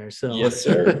about there. So yes,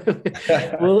 sir.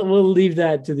 we'll leave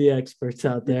that to the experts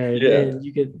out there. Yeah.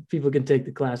 And people can take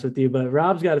the class with you. But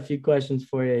Rob's got a few questions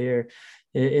for you here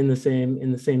in the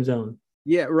same zone.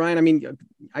 Yeah, Ryan, I mean,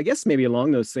 I guess maybe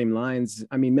along those same lines,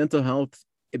 I mean, mental health,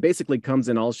 it basically comes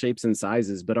in all shapes and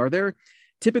sizes, but are there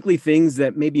typically things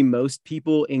that maybe most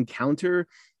people encounter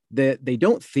that they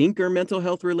don't think are mental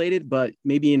health related, but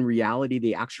maybe in reality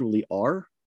they actually are?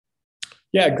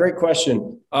 Yeah, great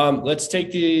question. Let's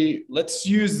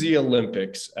use the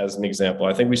Olympics as an example.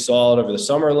 I think we saw it over the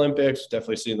Summer Olympics,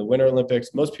 definitely see in the Winter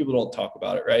Olympics. Most people don't talk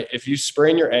about it, right? If you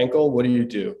sprain your ankle, what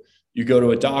do? You go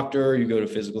to a doctor, you go to a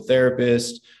physical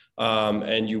therapist,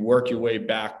 and you work your way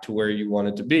back to where you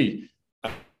wanted to be.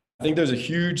 I think there's a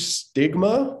huge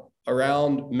stigma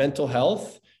around mental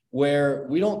health where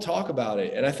we don't talk about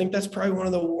it. And I think that's probably one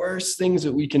of the worst things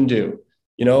that we can do.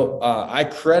 I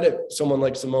credit someone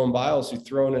like Simone Biles who's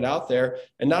throwing it out there,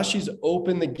 and now she's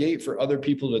opened the gate for other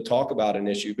people to talk about an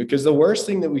issue, because the worst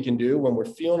thing that we can do when we're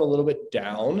feeling a little bit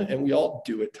down, and we all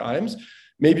do at times,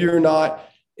 maybe you're not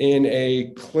in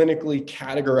a clinically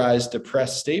categorized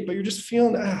depressed state, but you're just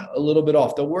feeling a little bit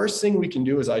off. The worst thing we can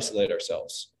do is isolate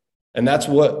ourselves. And that's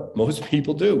what most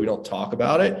people do. We don't talk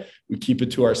about it. We keep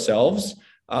it to ourselves.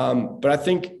 But I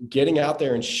think getting out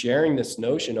there and sharing this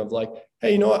notion of like,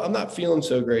 hey, you know what? I'm not feeling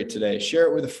so great today. Share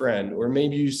it with a friend, or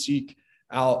maybe you seek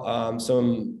out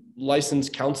some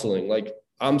licensed counseling. Like,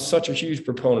 I'm such a huge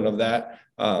proponent of that.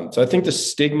 So I think the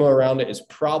stigma around it is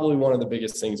probably one of the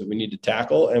biggest things that we need to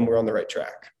tackle, and we're on the right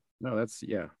track. No, that's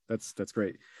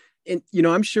great. And,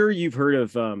 I'm sure you've heard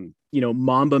of,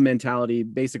 Mamba mentality.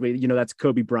 Basically, that's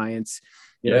Kobe Bryant's,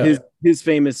 his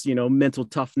famous, mental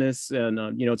toughness, and,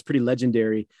 it's pretty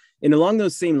legendary. And along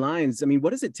those same lines, I mean,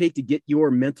 what does it take to get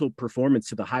your mental performance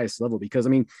to the highest level? Because, I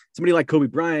mean, somebody like Kobe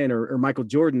Bryant or Michael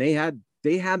Jordan, they had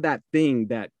that thing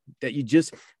that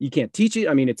you can't teach it.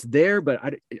 I mean, it's there, but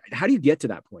how do you get to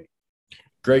that point?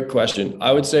 Great question.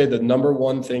 I would say the number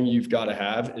one thing you've got to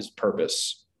have is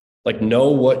purpose. Like, know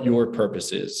what your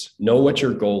purpose is, know what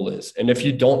your goal is. And if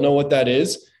you don't know what that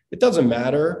is, it doesn't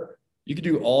matter You could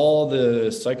do all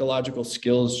the psychological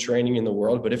skills training in the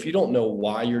world, but if you don't know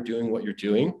why you're doing what you're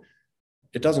doing,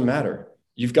 it doesn't matter.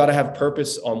 You've got to have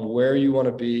purpose on where you want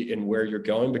to be and where you're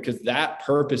going, because that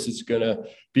purpose is going to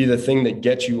be the thing that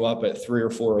gets you up at 3 or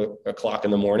 4 o'clock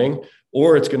in the morning,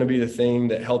 or it's going to be the thing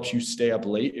that helps you stay up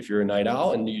late if you're a night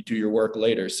owl and you do your work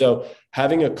later. So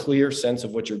having a clear sense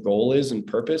of what your goal is and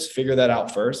purpose, figure that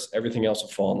out first. Everything else will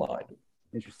fall in line.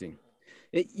 Interesting.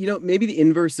 Maybe the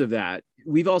inverse of that.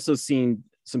 We've also seen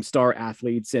some star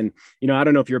athletes, and I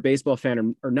don't know if you're a baseball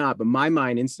fan or not, but my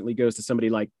mind instantly goes to somebody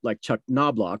like Chuck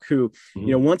Knobloch, who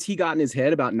once he got in his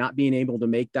head about not being able to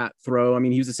make that throw. I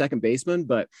mean, he was a second baseman,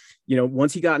 but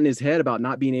once he got in his head about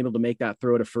not being able to make that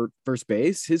throw to first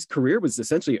base, his career was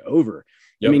essentially over.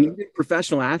 Yep. I mean, even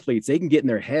professional athletes, they can get in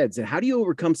their heads. And how do you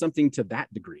overcome something to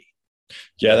that degree?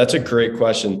 Yeah, that's a great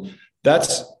question.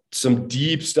 That's some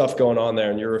deep stuff going on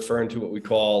there. And you're referring to what we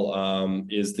call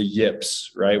is the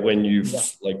yips, right? When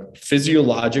like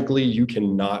physiologically, you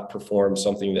cannot perform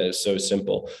something that is so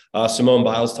simple. Simone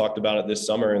Biles talked about it this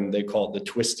summer, and they call it the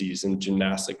twisties in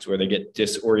gymnastics, where they get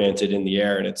disoriented in the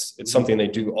air. And it's something they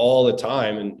do all the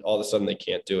time, and all of a sudden they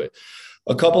can't do it.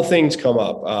 A couple things come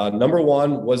up. Number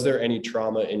one, was there any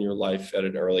trauma in your life at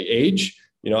an early age?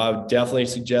 I would definitely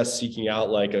suggest seeking out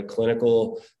like a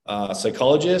clinical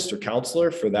psychologist or counselor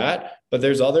for that. But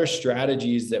there's other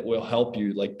strategies that will help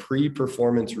you, like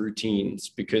pre-performance routines,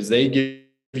 because they give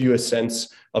you a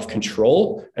sense of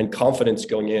control and confidence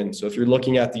going in. So if you're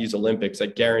looking at these Olympics, I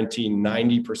guarantee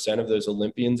 90% of those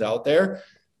Olympians out there,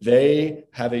 they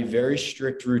have a very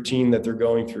strict routine that they're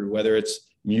going through, whether it's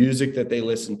music that they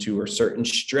listen to, or certain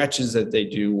stretches that they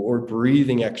do, or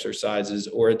breathing exercises,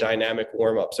 or a dynamic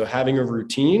warm-up. So having a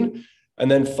routine and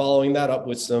then following that up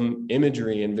with some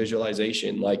imagery and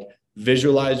visualization, like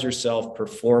visualize yourself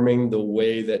performing the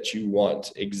way that you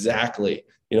want. Exactly.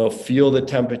 Feel the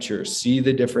temperature, see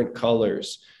the different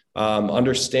colors,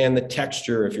 understand the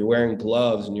texture. If you're wearing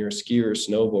gloves and you're a skier or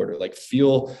snowboarder, like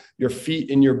feel your feet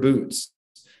in your boots.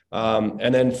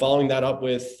 And then following that up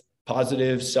with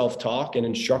positive self-talk and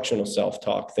instructional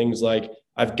self-talk, things like,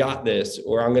 I've got this,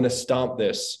 or I'm going to stomp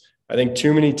this. I think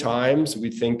too many times we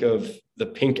think of the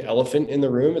pink elephant in the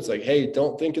room. It's like, hey,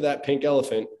 don't think of that pink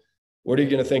elephant. What are you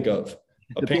going to think of?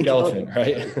 A pink elephant,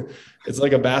 right? It's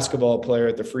like a basketball player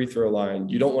at the free throw line.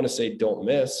 You don't want to say, don't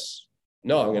miss.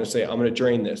 No, I'm going to say, I'm going to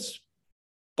drain this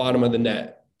bottom of the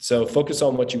net. So focus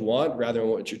on what you want rather than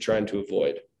what you're trying to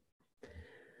avoid.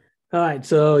 All right.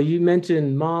 So you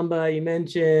mentioned Mamba, you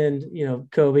mentioned,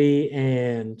 Kobe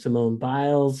and Simone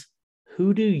Biles.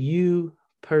 Who do you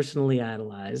personally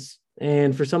idolize?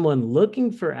 And for someone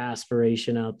looking for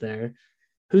aspiration out there,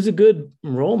 who's a good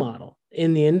role model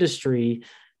in the industry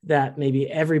that maybe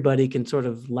everybody can sort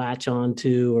of latch on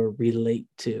to or relate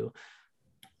to?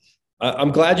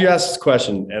 I'm glad you asked this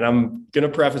question, and I'm going to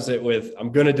preface it with,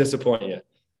 I'm going to disappoint you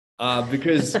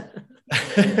because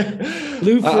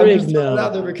Lou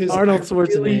Ferrigno, because Arnold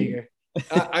Schwarzenegger.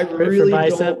 I really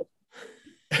don't.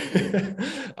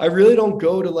 I really don't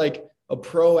go to like a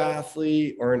pro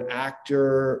athlete or an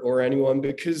actor or anyone,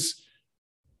 because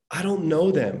I don't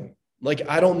know them. Like,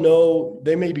 I don't know,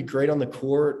 they may be great on the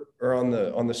court or on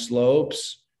the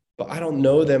slopes, but I don't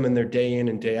know them in their day in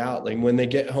and day out. Like when they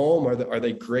get home, are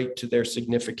they great to their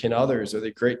significant others? Are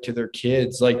they great to their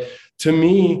kids? Like, to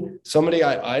me, somebody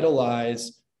I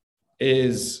idolize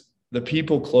is the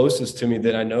people closest to me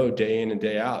that I know day in and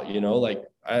day out. Like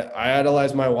I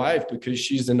idolize my wife because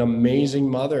she's an amazing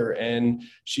mother and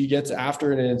she gets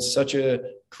after it, and it's such a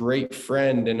great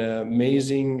friend and an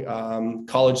amazing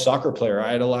college soccer player.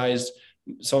 I idolize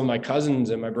some of my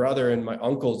cousins and my brother and my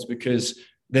uncles because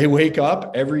they wake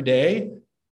up every day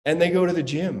and they go to the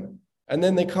gym, and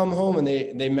then they come home and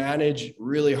they manage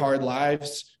really hard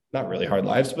lives, not really hard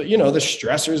lives, but the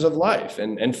stressors of life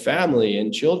and family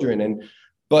and children,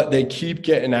 but they keep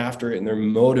getting after it, and they're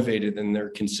motivated and they're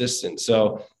consistent.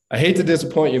 So I hate to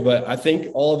disappoint you, but I think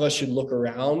all of us should look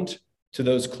around to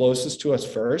those closest to us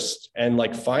first and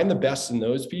like find the best in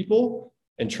those people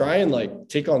and try and like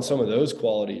take on some of those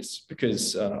qualities,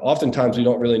 because oftentimes we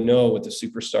don't really know what the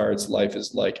superstar's life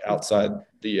is like outside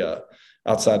the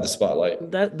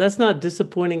spotlight. That's not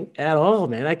disappointing at all,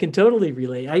 man. I can totally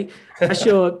relate. I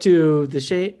show up to the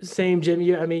same gym.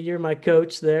 You're my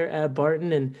coach there at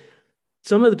Barton, and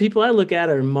some of the people I look at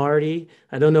are Marty,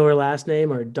 I don't know her last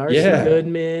name, or Darcy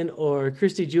Goodman, or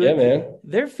Christy Jewett. Yeah, man.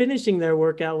 They're finishing their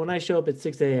workout when I show up at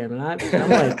 6 a.m. And I'm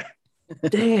like,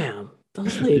 damn,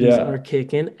 those ladies are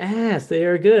kicking ass. They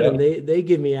are good. And they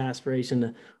give me aspiration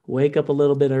to wake up a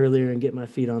little bit earlier and get my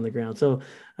feet on the ground. So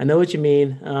I know what you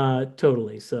mean.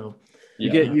 Totally. So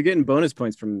You're getting bonus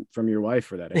points from your wife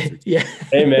for that answer. Yeah.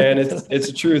 Hey man, it's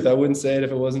the truth. I wouldn't say it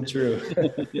if it wasn't true.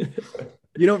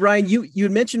 Ryan, you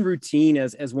had mentioned routine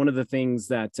as one of the things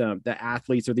that the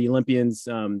athletes or the Olympians,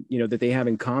 that they have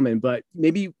in common. But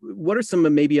maybe what are some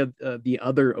of the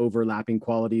other overlapping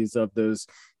qualities of those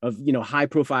high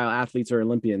profile athletes or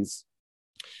Olympians?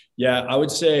 Yeah, I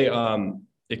would say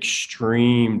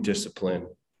extreme discipline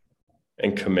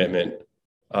and commitment.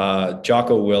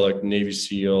 Jocko Willink, Navy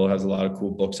SEAL, has a lot of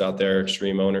cool books out there.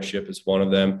 Extreme Ownership is one of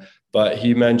them, but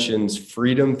he mentions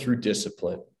freedom through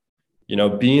discipline.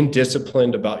 Being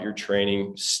disciplined about your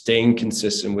training, staying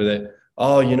consistent with it.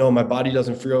 Oh, my body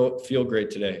doesn't feel great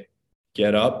today.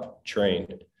 Get up, train.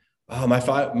 Oh,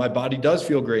 my body does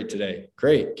feel great today.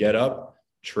 Great. Get up,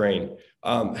 train.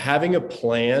 Having a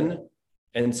plan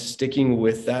and sticking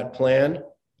with that plan,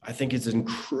 I think is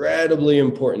incredibly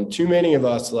important. Too many of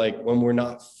us, like when we're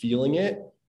not feeling it,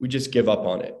 we just give up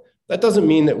on it. That doesn't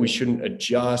mean that we shouldn't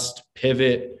adjust,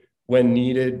 pivot when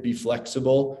needed, be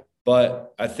flexible.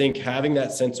 But I think having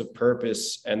that sense of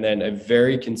purpose and then a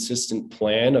very consistent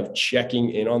plan of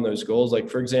checking in on those goals. Like,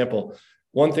 for example,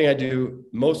 one thing I do,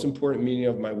 most important meeting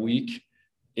of my week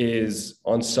is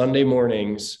on Sunday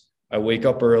mornings. I wake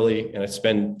up early and I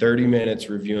spend 30 minutes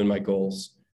reviewing my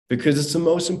goals because it's the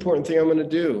most important thing I'm going to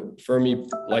do for me,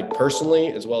 like personally,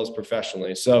 as well as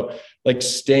professionally. So like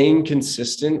staying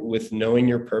consistent with knowing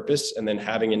your purpose and then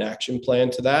having an action plan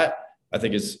to that, I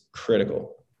think is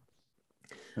critical.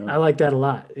 I like that a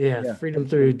lot. Yeah. Freedom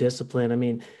through discipline. I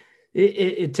mean,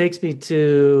 it takes me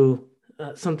to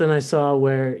something I saw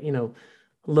where,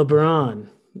 LeBron,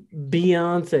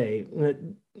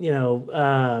 Beyonce,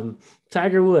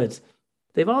 Tiger Woods,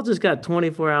 they've all just got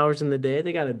 24 hours in the day.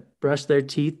 They got to brush their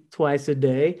teeth twice a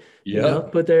day,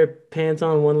 put their pants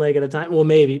on one leg at a time. Well,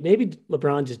 maybe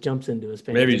LeBron just jumps into his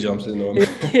pants. Maybe he jumps into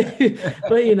them.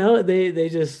 But, they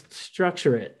just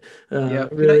structure it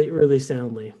really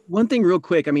soundly. One thing real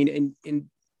quick, I mean, and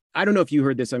I don't know if you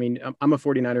heard this. I mean, I'm a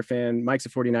 49er fan. Mike's a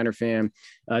 49er fan.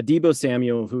 Deebo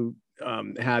Samuel, who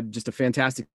had just a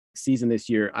fantastic season this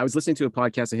year. I was listening to a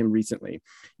podcast of him recently,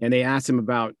 and they asked him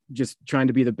about just trying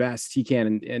to be the best he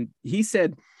can. And he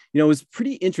said, it was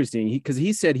pretty interesting because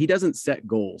he said he doesn't set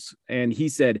goals. And he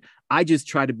said, I just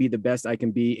try to be the best I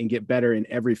can be and get better in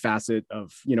every facet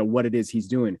of, what it is he's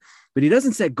doing. But he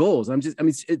doesn't set goals.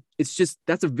 It's just,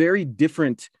 that's a very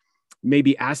different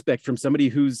maybe aspect from somebody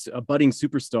who's a budding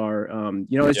superstar.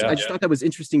 I just thought that was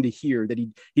interesting to hear that he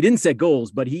didn't set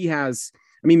goals, but he has,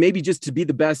 maybe just to be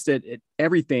the best at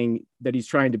everything that he's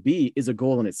trying to be is a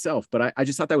goal in itself. But I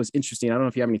just thought that was interesting. I don't know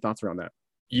if you have any thoughts around that.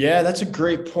 Yeah, that's a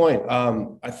great point.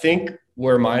 I think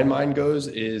where my mind goes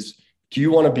is, do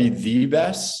you want to be the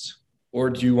best or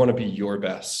do you want to be your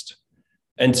best?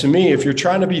 And to me, if you're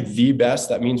trying to be the best,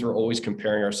 that means we're always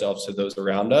comparing ourselves to those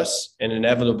around us. And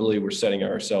inevitably, we're setting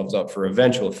ourselves up for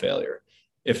eventual failure,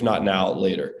 if not now,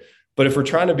 later. But if we're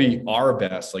trying to be our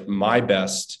best, like my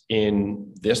best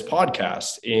in this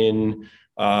podcast, in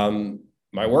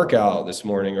my workout this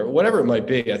morning, or whatever it might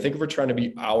be, I think if we're trying to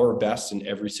be our best in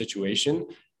every situation,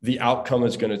 the outcome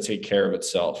is going to take care of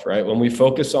itself, right? When we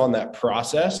focus on that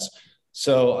process.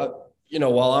 So,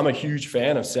 while I'm a huge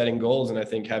fan of setting goals and I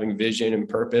think having vision and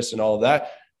purpose and all of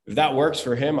that, if that works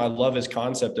for him, I love his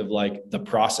concept of like the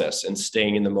process and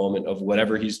staying in the moment of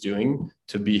whatever he's doing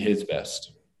to be his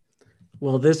best.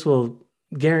 Well, this will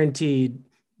guaranteed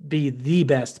be the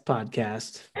best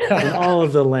podcast in all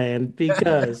of the land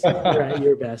because you're at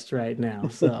your best right now.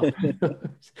 So,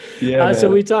 so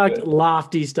we talked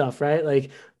lofty stuff, right? Like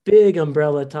big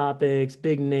umbrella topics,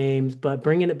 big names, but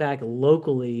bringing it back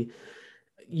locally.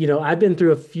 I've been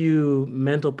through a few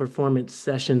mental performance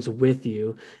sessions with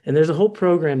you, and there's a whole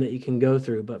program that you can go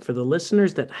through. But for the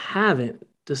listeners that haven't,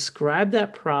 describe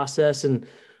that process and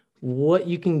what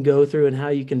you can go through and how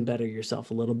you can better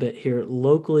yourself a little bit here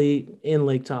locally in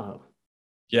Lake Tahoe.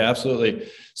 Yeah, absolutely.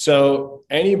 So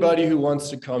anybody who wants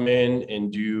to come in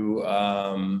and do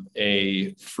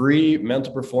a free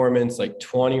mental performance, like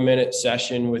 20-minute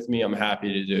session with me, I'm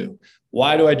happy to do.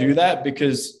 Why do I do that?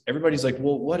 Because everybody's like,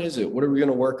 well, what is it? What are we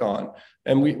going to work on?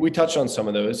 And we touched on some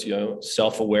of those,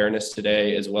 self-awareness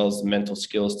today, as well as the mental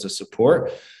skills to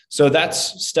support. So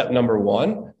that's step number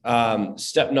one.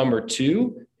 Step number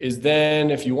two is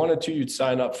then if you wanted to, you'd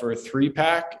sign up for a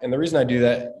 3-pack. And the reason I do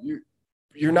that,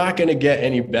 you're not going to get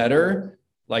any better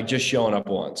like just showing up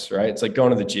once, right? It's like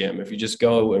going to the gym. If you just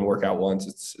go and work out once,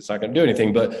 it's not going to do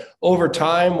anything. But over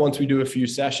time, once we do a few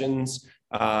sessions,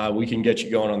 we can get you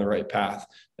going on the right path.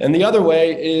 And the other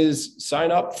way is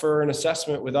sign up for an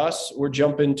assessment with us or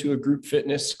jump into a group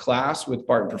fitness class with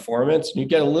Barton Performance, and you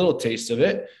get a little taste of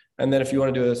it. And then if you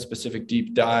want to do a specific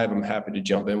deep dive, I'm happy to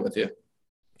jump in with you.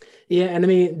 Yeah. And I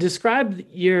mean, describe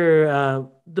your,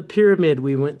 the pyramid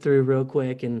we went through real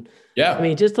quick. And yeah, I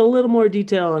mean, just a little more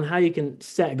detail on how you can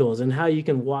set goals and how you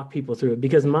can walk people through it.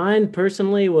 Because mine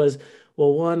personally was,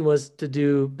 well, one was to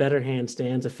do better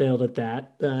handstands. I failed at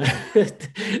that.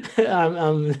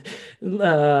 I'm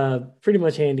pretty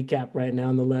much handicapped right now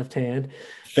on the left hand.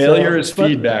 Failure is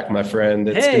feedback, my friend.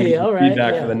 It's hey, all right.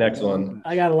 Feedback for the next one.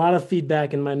 I got a lot of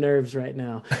feedback in my nerves right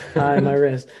now, in my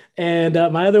wrist. And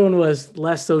my other one was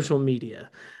less social media.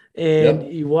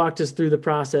 And you walked us through the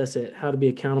process at how to be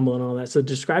accountable and all that. So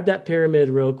describe that pyramid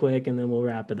real quick, and then we'll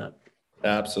wrap it up.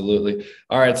 Absolutely.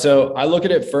 All right. So I look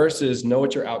at it first is know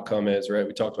what your outcome is, right?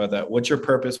 We talked about that. What's your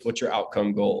purpose? What's your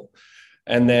outcome goal?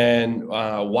 And then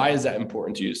why is that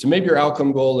important to you? So maybe your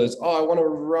outcome goal is, I want to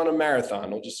run a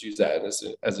marathon. I'll just use that as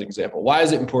an example. Why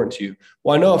is it important to you?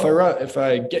 Well, I know if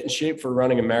I get in shape for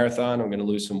running a marathon, I'm going to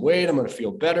lose some weight. I'm going to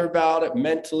feel better about it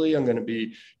mentally. I'm going to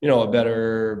be, a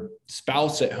better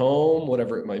spouse at home,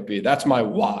 whatever it might be. That's my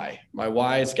why. My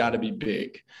why has got to be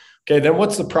big. Okay, then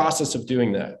what's the process of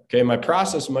doing that? Okay, my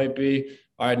process might be,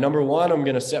 all right, number one, I'm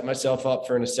going to set myself up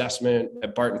for an assessment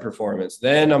at Barton Performance.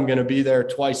 Then I'm going to be there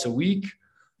twice a week.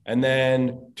 And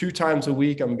then 2 times a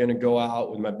week, I'm going to go out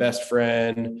with my best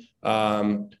friend,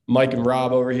 Mike and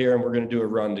Rob over here, and we're going to do a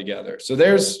run together. So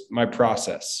there's my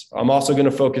process. I'm also going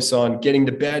to focus on getting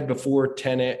to bed before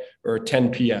 10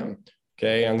 p.m.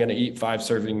 Okay, I'm going to eat 5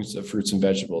 servings of fruits and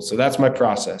vegetables. So that's my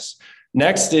process.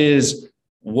 Next is,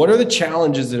 what are the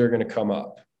challenges that are going to come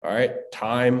up? All right.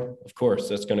 Time, of course,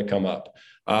 that's going to come up.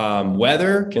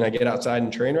 Weather, can I get outside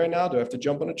and train right now? Do I have to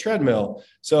jump on a treadmill?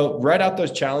 So write out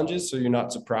those challenges so you're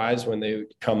not surprised when they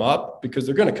come up, because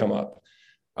they're going to come up.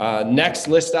 Next,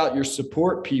 list out your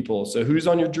support people. So who's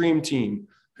on your dream team?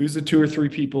 Who's the 2 or 3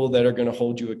 people that are going to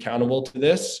hold you accountable to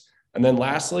this? And then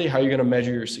lastly, how are you going to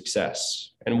measure your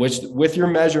success? And with your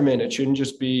measurement, it shouldn't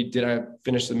just be, did I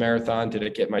finish the marathon? Did I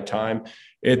get my time?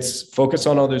 It's focus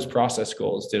on all those process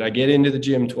goals. Did I get into the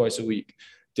gym twice a week?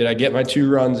 Did I get my 2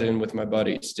 runs in with my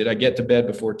buddies? Did I get to bed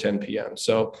before 10 p.m.?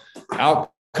 So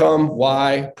outcome,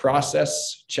 why,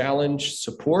 process, challenge,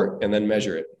 support, and then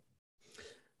measure it.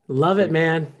 Love it,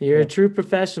 man. You're a true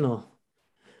professional.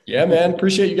 Yeah, man.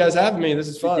 Appreciate you guys having me. This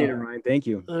is fun. Appreciate it, Ryan. Thank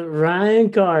you. Ryan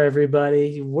Carr,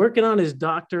 everybody. He's working on his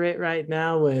doctorate right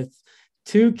now with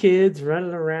 2 kids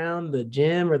running around the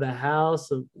gym or the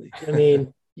house. I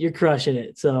mean, you're crushing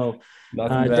it. So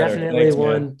definitely Thanks,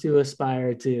 one man. To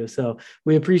aspire to. So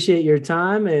we appreciate your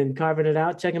time and carving it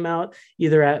out. Check them out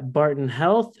either at Barton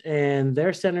Health and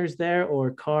their centers there,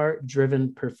 or Car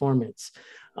Driven Performance.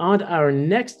 On to our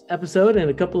next episode in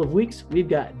a couple of weeks, we've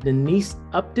got Denise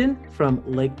Upton from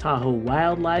Lake Tahoe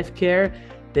Wildlife Care.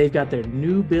 They've got their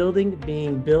new building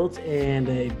being built and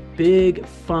a big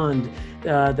fund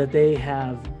that they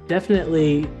have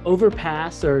definitely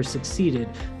overpassed or succeeded.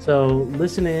 So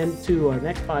listen in to our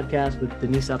next podcast with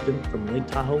Denise Upton from Lake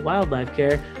Tahoe Wildlife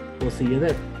Care. We'll see you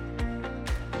there.